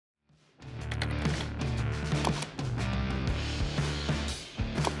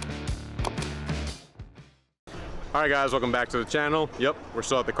Alright guys, welcome back to the channel. Yep, we're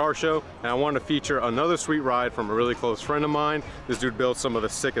still at the car show, and I wanted to feature another sweet ride from a really close friend of mine. This dude built some of the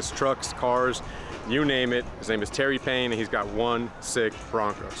sickest trucks, cars, you name it. His name is Terry Payne, and he's got one sick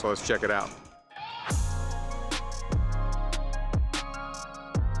Bronco, so let's check it out.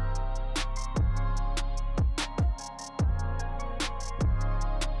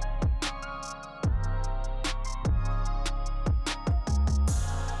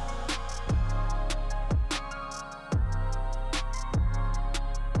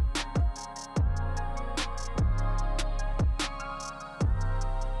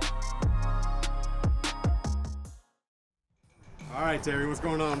 All right, Terry, what's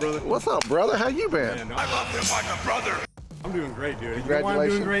going on, brother? What's up, brother? How you been? Man, I love him like a brother. I'm doing great, dude. Congratulations. You know why I'm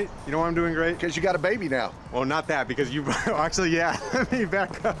doing great? You know why I'm doing great? Because you got a baby now. Well, not that, because you actually, yeah. Let me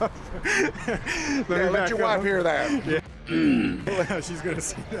back up. Let your wife hear that. Yeah. She's gonna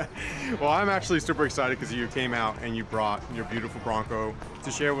see that. Well, I'm actually super excited because you came out and you brought your beautiful Bronco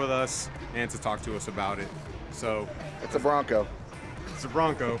to share with us and to talk to us about it. So It's a Bronco. it's a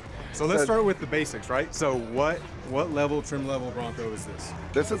Bronco. So let's start with the basics, right? So what level, trim level Bronco is this?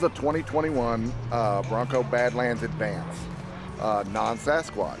 This is a 2021 Bronco Badlands Advance,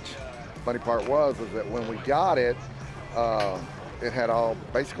 non-Sasquatch. Funny part was that when we got it, it had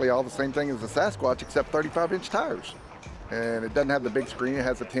basically all the same thing as the Sasquatch except 35-inch tires. And it doesn't have the big screen, it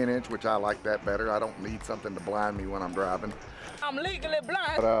has a 10-inch, which I like that better. I don't need something to blind me when I'm driving. I'm legally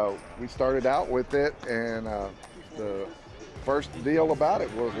blind. But we started out with it, and the first deal about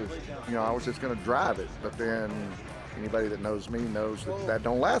it was, you know, I was just going to drive it. But then anybody that knows me knows that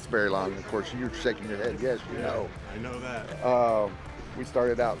don't last very long. And of course, you're shaking your head. Yes, you know. I know that. We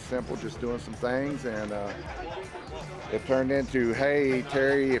started out simple, just doing some things, and it turned into, hey,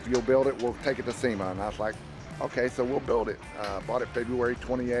 Terry, if you'll build it, we'll take it to SEMA. And I was like, okay, so we'll build it. Bought it February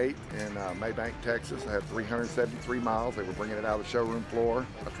 28th in Maybank, Texas. I had 373 miles. They were bringing it out of the showroom floor.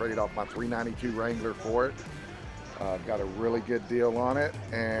 I traded off my 392 Wrangler for it. Got a really good deal on it,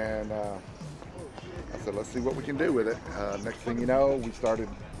 and I said, let's see what we can do with it. Next thing you know, we started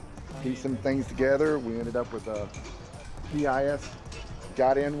piecing things together. We ended up with PIS,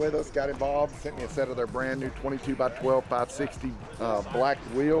 got in with us, got involved, sent me a set of their brand new 22 by 12 560 black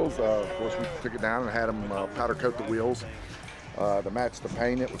wheels. Of course, we took it down and had them powder coat the wheels to match the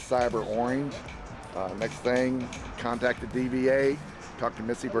paint. It was cyber orange. Next thing, contacted DVA, talked to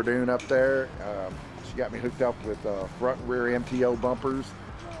Missy Verdoon up there. She got me hooked up with front and rear MTO bumpers.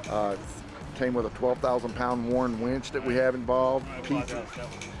 Came with a 12,000 pound Warren winch that we have involved.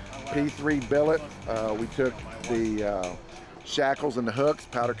 P3 billet. We took the shackles and the hooks,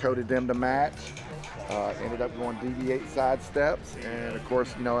 powder coated them to match. Ended up going DV8 side steps. And of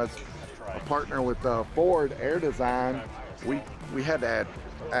course, you know, as a partner with Ford Air Design, we had to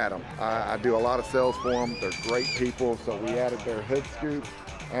add them. I do a lot of sales for them. They're great people. So we added their hood scoops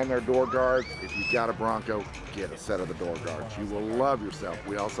and their door guards. If you've got a Bronco, get a set of the door guards. You will love yourself.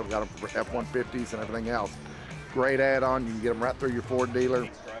 We also got them for F-150s and everything else. Great add-on. You can get them right through your Ford dealer.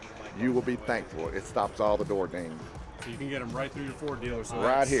 You will be thankful. It stops all the door dings. So you can get them right through your Ford dealer. So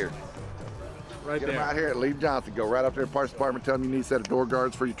right here. Right Get there. them right here at Leif Johnson. Go right up to the parts department, tell them you need a set of door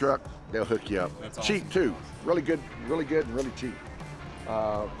guards for your truck. They'll hook you up. That's awesome. Cheap too. Really good and really cheap.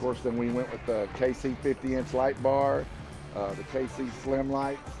 Of course, then we went with the KC 50-inch light bar, the KC slim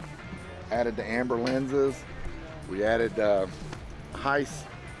lights, added the amber lenses. We added Heiss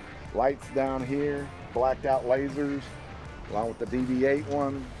lights down here, blacked out lasers, along with the DV8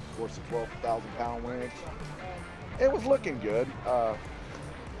 one, of course the 12,000 pound winch. It was looking good.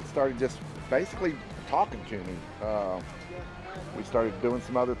 It started just basically talking to me. We started doing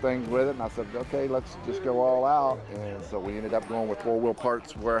some other things with it, and I said, okay, let's just go all out. And so we ended up going with 4-wheel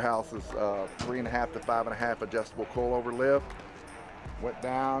parts warehouses, 3.5 to 5.5 adjustable coilover lift. Went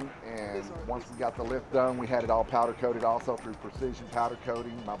down, and once we got the lift done, we had it all powder coated also through precision powder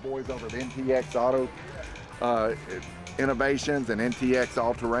coating. My boys over at NTX Auto Innovations and NTX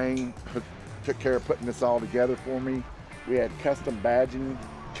All Terrain took care of putting this all together for me. We had custom badging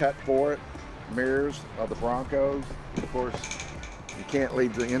cut for it, mirrors of the Broncos. Of course, you can't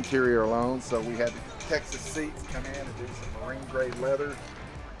leave the interior alone, so we had the Texas seats come in and do some marine grade leather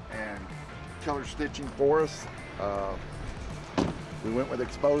and color stitching for us. We went with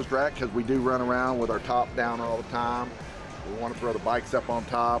exposed rack because we do run around with our top down all the time. We want to throw the bikes up on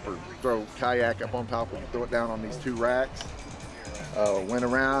top or throw kayak up on top. We can throw it down on these two racks. Went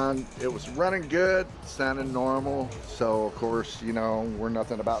around, it was running good, sounding normal. So of course, you know, we're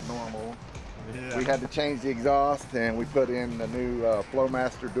nothing about normal. Yeah. We had to change the exhaust, and we put in the new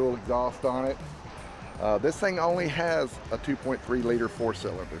Flowmaster dual exhaust on it. This thing only has a 2.3 liter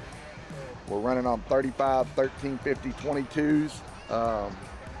 4-cylinder. We're running on 35, 1350, 22s.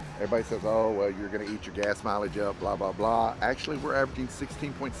 Everybody says, oh, well, you're going to eat your gas mileage up, blah, blah, blah. Actually, we're averaging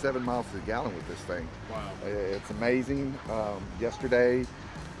 16.7 miles a gallon with this thing. Wow. It's amazing. Yesterday,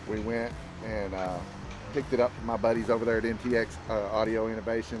 we went and picked it up from my buddies over there at NTX Audio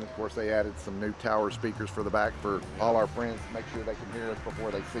Innovation. Of course, they added some new tower speakers for the back for all our friends to make sure they can hear us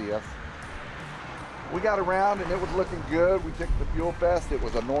before they see us. We got around and it was looking good. We took the fuel fest. It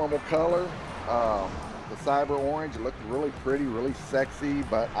was a normal color. The cyber orange, it looked really pretty, really sexy,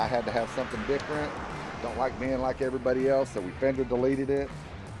 but I had to have something different. Don't like being like everybody else, so we fender deleted it.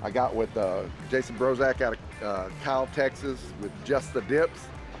 I got with Jason Brozak out of Kyle, Texas with Just the Dips,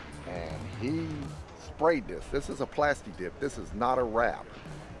 and he sprayed this. This is a plastic dip. This is not a wrap.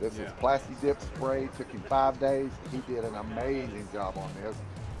 This is plastic dip spray. Took him 5 days. He did an amazing job on this.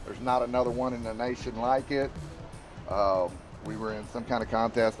 There's not another one in the nation like it. We were in some kind of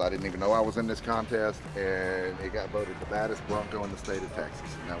contest. I didn't even know I was in this contest, and it got voted the baddest Bronco in the state of Texas.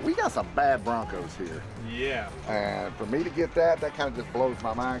 Now, we got some bad Broncos here. Yeah. And for me to get that kind of just blows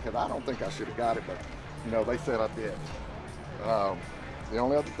my mind, because I don't think I should have got it, but, you know, they said I did. The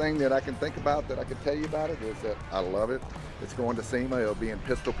only other thing that I can think about that I can tell you about it is that I love it. It's going to SEMA. It'll be in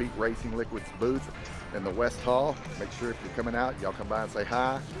Pistol Pete Racing Liquids booth in the West Hall. Make sure if you're coming out, y'all come by and say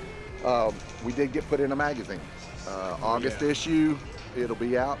hi. We did get put in a magazine. August issue, it'll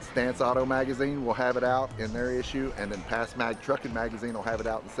be out. Stance Auto Magazine will have it out in their issue, and then Pass Mag Trucking Magazine will have it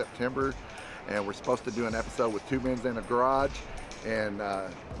out in September. And we're supposed to do an episode with 2 Men's in a Garage, and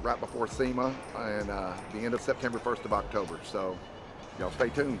right before SEMA, and the end of September, 1st of October. So y'all stay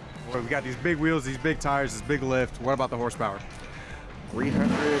tuned. Well, we got these big wheels, these big tires, this big lift. What about the horsepower?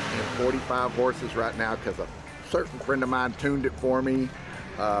 345 horses right now, because a certain friend of mine tuned it for me.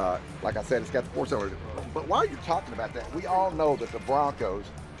 Like I said, it's got the 4-cylinder. But while you're talking about that, we all know that the Broncos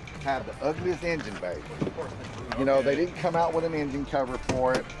have the ugliest engine bay. You know, they didn't come out with an engine cover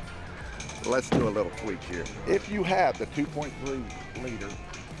for it. Let's do a little tweak here. If you have the 2.3 liter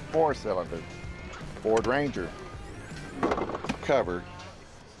 4-cylinder Ford Ranger cover,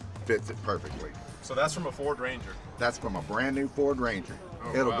 fits it perfectly. So that's from a Ford Ranger. That's from a brand new Ford Ranger.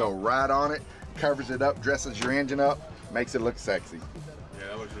 Oh, It'll wow. go right on it, covers it up, dresses your engine up, makes it look sexy. Yeah,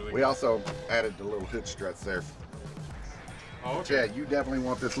 that looks really We good. also added the little hood struts there. Oh, okay. Yeah, you definitely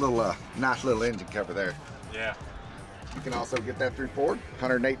want this little nice little engine cover there. Yeah. You can also get that through Ford,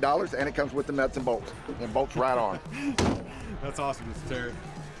 $108, and it comes with the nuts and bolts. And bolts right on. That's awesome, Mr. Terry.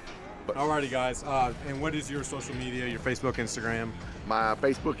 But Alrighty, guys. And what is your social media, your Facebook, Instagram? my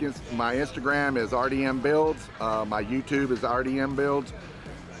my Instagram is RDM Builds. My YouTube is RDM Builds.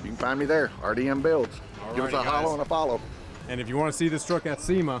 You can find me there, RDM Builds. Give us a Alrighty, follow guys. and a follow. And if you want to see this truck at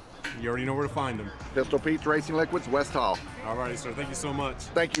SEMA, you already know where to find them. Pistol Pete's Racing Liquids, West Hall. Alrighty, sir. Thank you so much.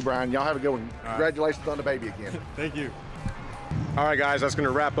 Thank you, Brian. Y'all have a good one. right. Congratulations on the baby again. Thank you. All right, guys, that's going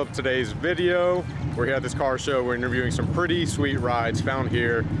to wrap up today's video. We're here at this car show. We're interviewing some pretty sweet rides found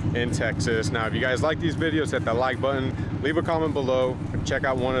here in Texas. Now, if you guys like these videos, hit that like button, leave a comment below, and check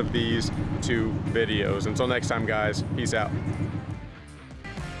out one of these 2 videos. Until next time, guys, peace out.